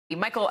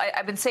Michael,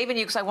 I've been saving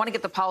you because I want to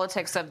get the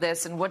politics of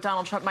this and what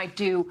Donald Trump might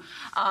do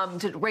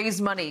to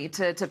raise money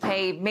to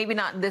pay, maybe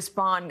not this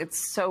bond, it's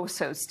so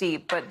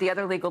steep, but the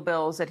other legal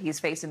bills that he's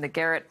facing that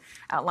Garrett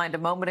outlined a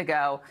moment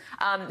ago.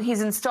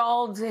 He's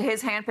installed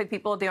his handpicked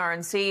people at the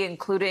RNC,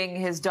 including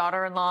his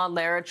daughter-in-law,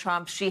 Lara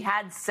Trump. She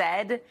had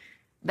said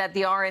that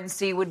the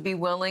RNC would be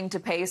willing to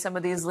pay some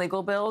of these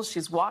legal bills.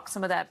 She's walked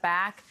some of that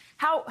back.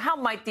 How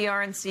might the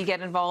RNC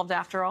get involved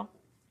after all?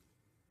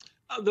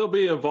 They'll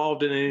be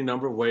involved in any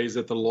number of ways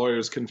that the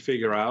lawyers can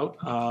figure out.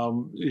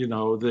 You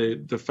know,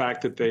 the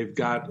fact that they've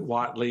got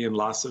Whatley and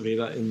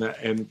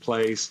LaCivita in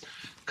place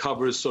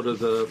covers sort of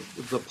the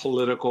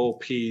political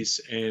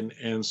piece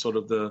and sort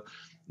of the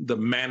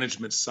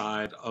management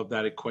side of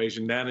that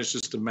equation. Then it's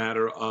just a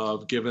matter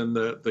of, given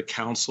the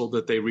council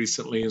that they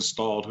recently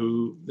installed,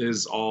 who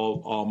is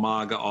all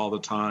MAGA all the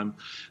time,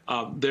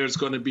 there's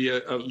going to be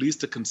at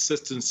least a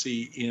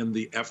consistency in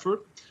the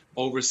effort,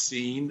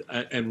 overseen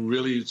and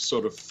really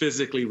sort of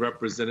physically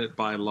represented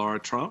by Lara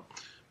Trump.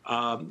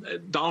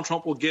 Donald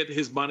Trump will get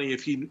his money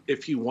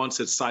if he wants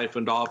it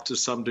siphoned off to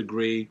some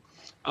degree,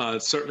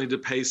 certainly to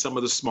pay some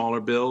of the smaller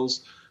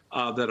bills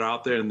that are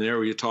out there. And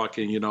there you're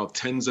talking, you know,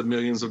 tens of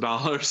millions of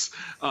dollars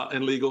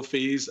in legal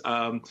fees,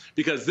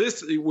 because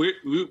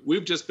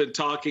we've just been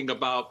talking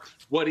about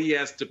what he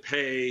has to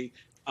pay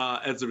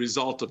as a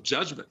result of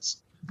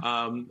judgments.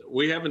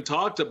 We haven't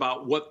talked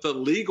about what the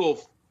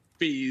legal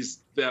fees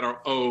that are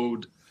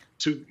owed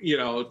to, you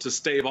know, to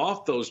stave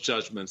off those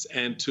judgments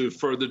and to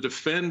further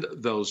defend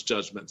those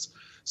judgments.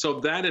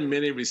 So that, in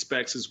many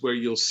respects, is where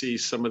you'll see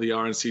some of the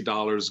RNC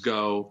dollars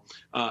go.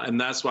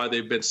 And that's why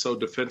they've been so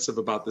defensive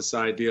about this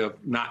idea of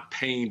not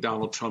paying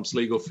Donald Trump's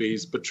legal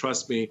fees. But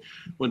trust me,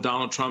 when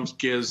Donald Trump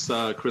gives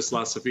Chris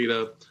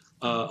LaCivita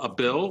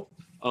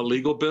a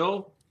legal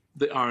bill,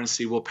 the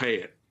RNC will pay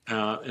it.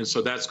 And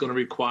so that's going to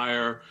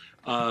require,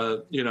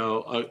 you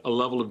know, a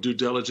level of due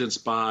diligence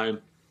by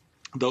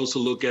those who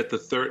look at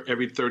the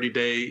every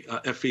 30-day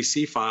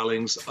FEC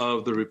filings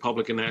of the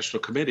Republican National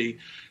Committee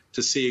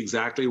to see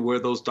exactly where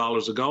those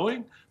dollars are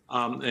going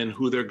and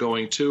who they're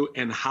going to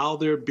and how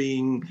they're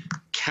being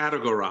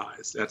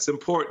categorized. That's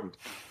important,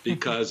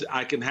 because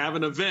I can have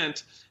an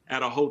event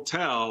at a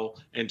hotel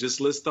and just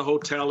list the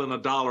hotel in a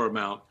dollar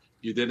amount.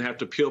 You then have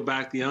to peel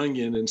back the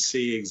onion and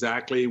see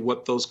exactly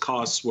what those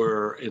costs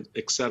were,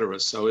 et cetera.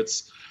 So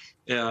it's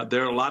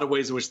there are a lot of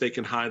ways in which they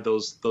can hide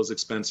those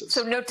expenses.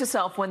 So note to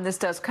self, when this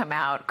does come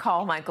out,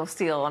 call Michael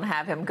Steele and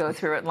have him go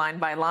through it line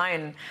by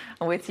line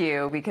with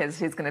you, because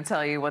he's going to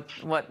tell you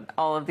what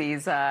all of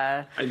these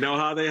I know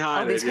how they hide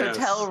all these it,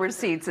 hotel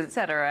receipts, et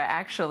cetera,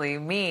 actually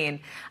mean.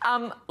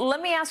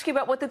 Let me ask you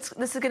about what this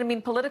is going to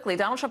mean politically.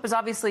 Donald Trump has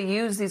obviously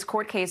used these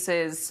court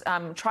cases,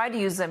 tried to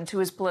use them to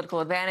his political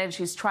advantage.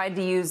 He's tried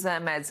to use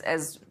them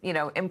as you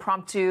know,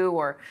 impromptu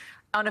or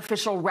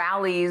unofficial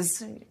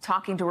rallies,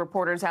 talking to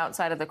reporters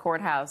outside of the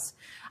courthouse.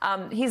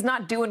 He's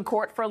not due in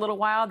court for a little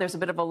while. There's a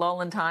bit of a lull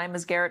in time,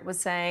 as Garrett was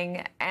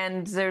saying,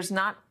 and there's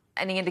not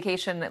any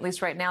indication, at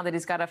least right now, that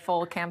he's got a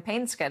full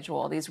campaign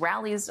schedule. These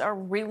rallies are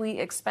really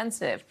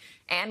expensive.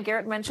 And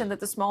Garrett mentioned that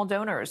the small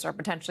donors are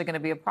potentially going to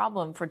be a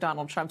problem for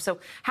Donald Trump. So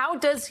how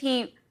does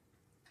he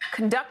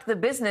conduct the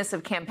business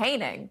of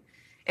campaigning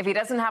if he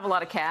doesn't have a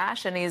lot of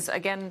cash and he's,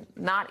 again,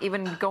 not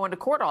even going to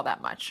court all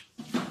that much?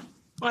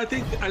 Well, I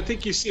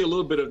think you see a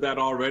little bit of that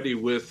already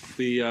with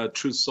the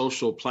Truth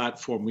Social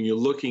platform. When you're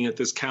looking at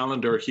this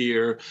calendar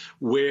here,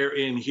 where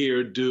in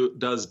here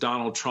does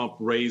Donald Trump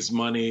raise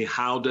money?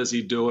 How does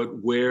he do it?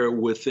 Where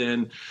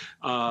within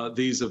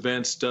these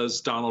events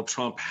does Donald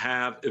Trump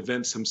have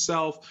events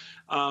himself?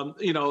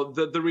 You know,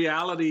 the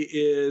reality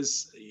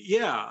is,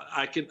 yeah,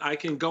 I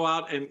can go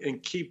out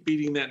and keep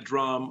beating that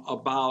drum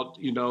about,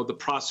 you know, the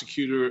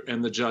prosecutor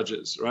and the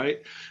judges,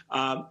 right?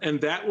 And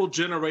that will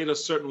generate a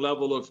certain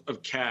level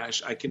of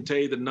cash. I can tell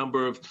you the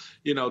number of,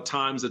 you know,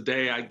 times a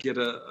day I get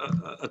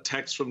a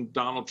text from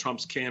Donald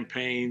Trump's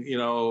campaign, you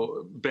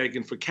know,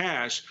 begging for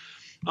cash.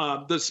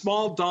 The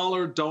small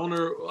dollar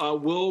donor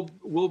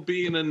will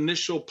be an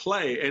initial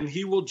play, and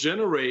he will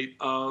generate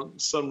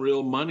some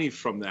real money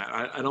from that.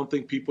 I don't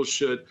think people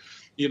should,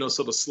 you know,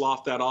 sort of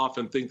slough that off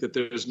and think that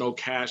there's no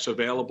cash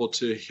available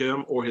to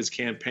him or his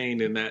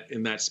campaign in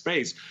that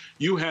space.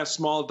 You have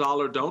small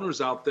dollar donors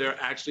out there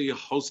actually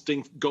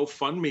hosting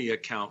GoFundMe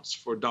accounts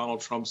for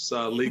Donald Trump's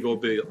legal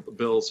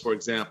bills, for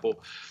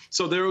example.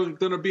 So there are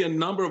going to be a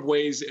number of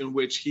ways in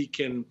which he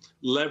can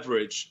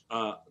leverage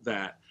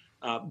that.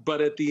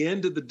 But at the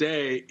end of the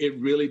day, it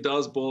really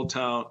does boil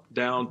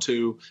down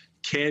to,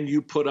 can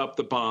you put up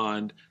the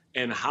bond,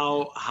 and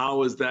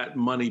how is that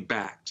money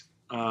backed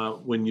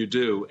when you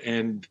do?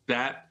 And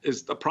that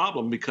is the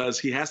problem, because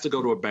he has to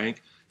go to a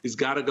bank. He's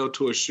got to go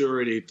to a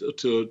surety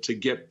to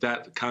get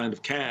that kind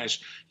of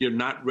cash. You're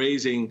not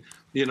raising,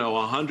 you know,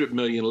 $100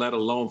 million, let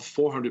alone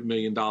 $400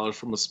 million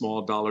from a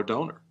small dollar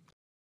donor.